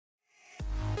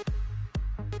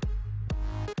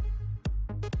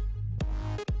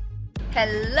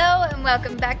Hello and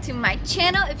welcome back to my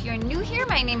channel. If you're new here,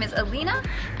 my name is Aleena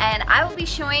and I will be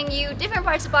showing you different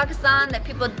parts of Pakistan that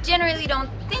people generally don't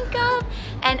think of.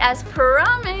 And as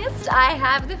promised, I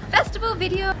have the festival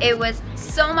video. It was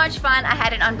so much fun. I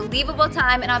had an unbelievable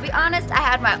time, and I'll be honest, I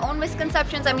had my own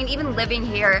misconceptions. I mean, even living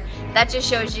here, that just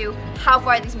shows you how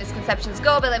far these misconceptions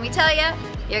go. But let me tell you,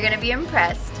 you're gonna be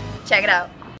impressed. Check it out.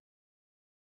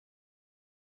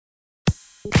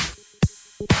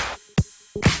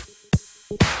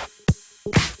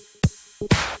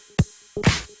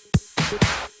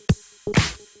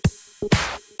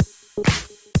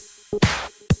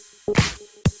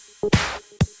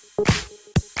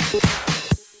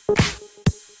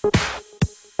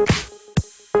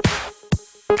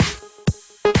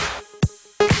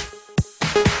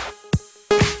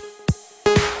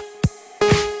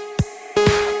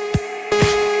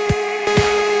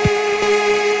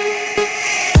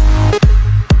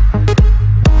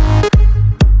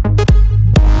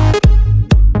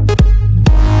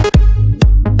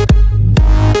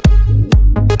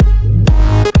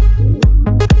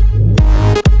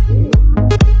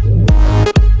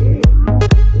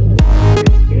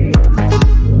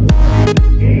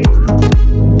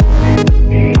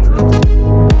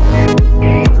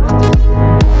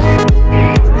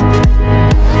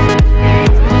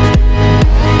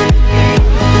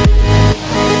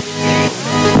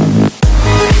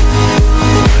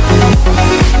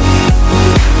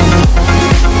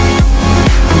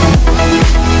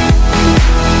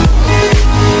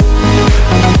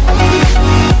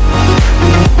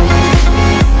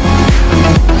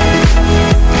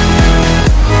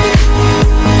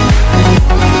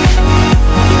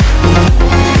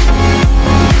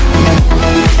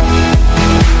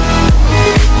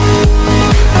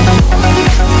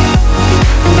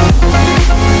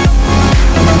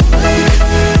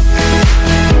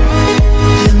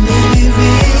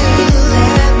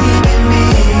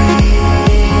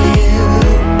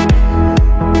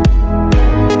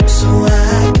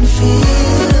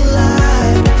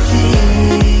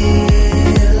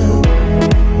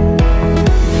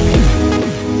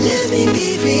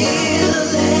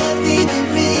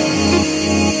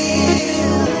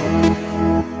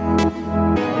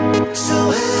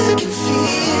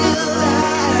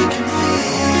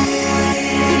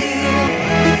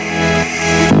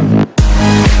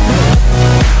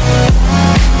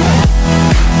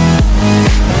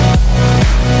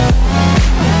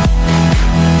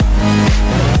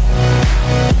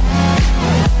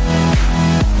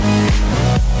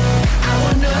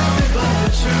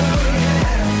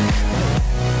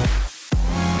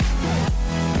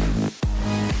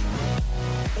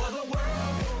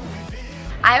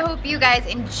 I hope you guys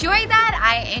enjoyed that.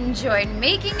 I enjoyed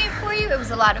making it for you. It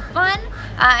was a lot of fun.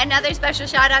 Another special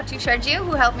shout out to Sharjia,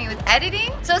 who helped me with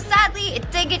editing. So sadly,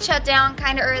 it did get shut down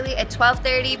kind of early at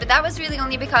 12:30, but that was really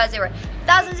only because there were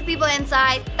thousands of people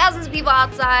inside, thousands of people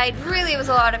outside. Really, it was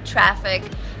a lot of traffic.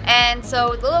 And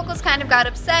so the locals kind of got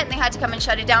upset and they had to come and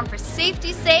shut it down for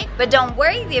safety's sake. But don't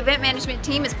worry, the event management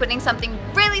team is putting something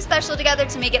really special together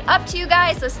to make it up to you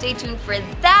guys, so stay tuned for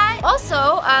that. Also,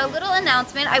 a little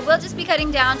announcement, I will just be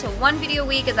cutting down to one video a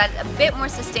week as that's a bit more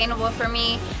sustainable for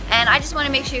me, and I just want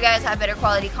to make sure you guys have better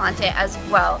quality content as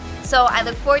well. So I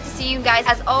look forward to seeing you guys.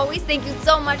 As always, thank you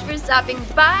so much for stopping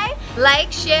by.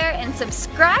 Like, share, and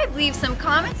subscribe. Leave some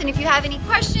comments, and if you have any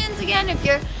questions, again, if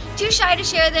you're too shy to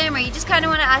share them or you just kind of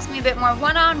want to ask me a bit more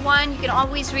one-on-one, you can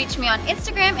always reach me on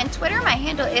Instagram and Twitter. My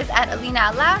handle is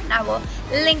 @AleenaAloud, and I will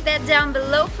link that down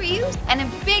below for you. And a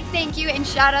big thank you and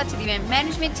shout out to the event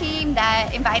management team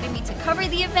that invited me to cover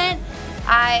the event.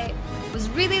 I was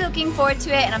really looking forward to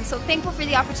it, and I'm so thankful for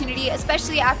the opportunity,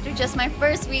 especially after just my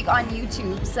first week on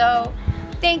YouTube. So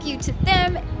thank you to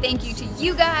them, thank you to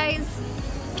you guys,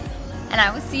 and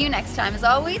I will see you next time. As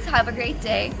always, have a great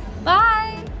day.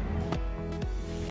 Bye!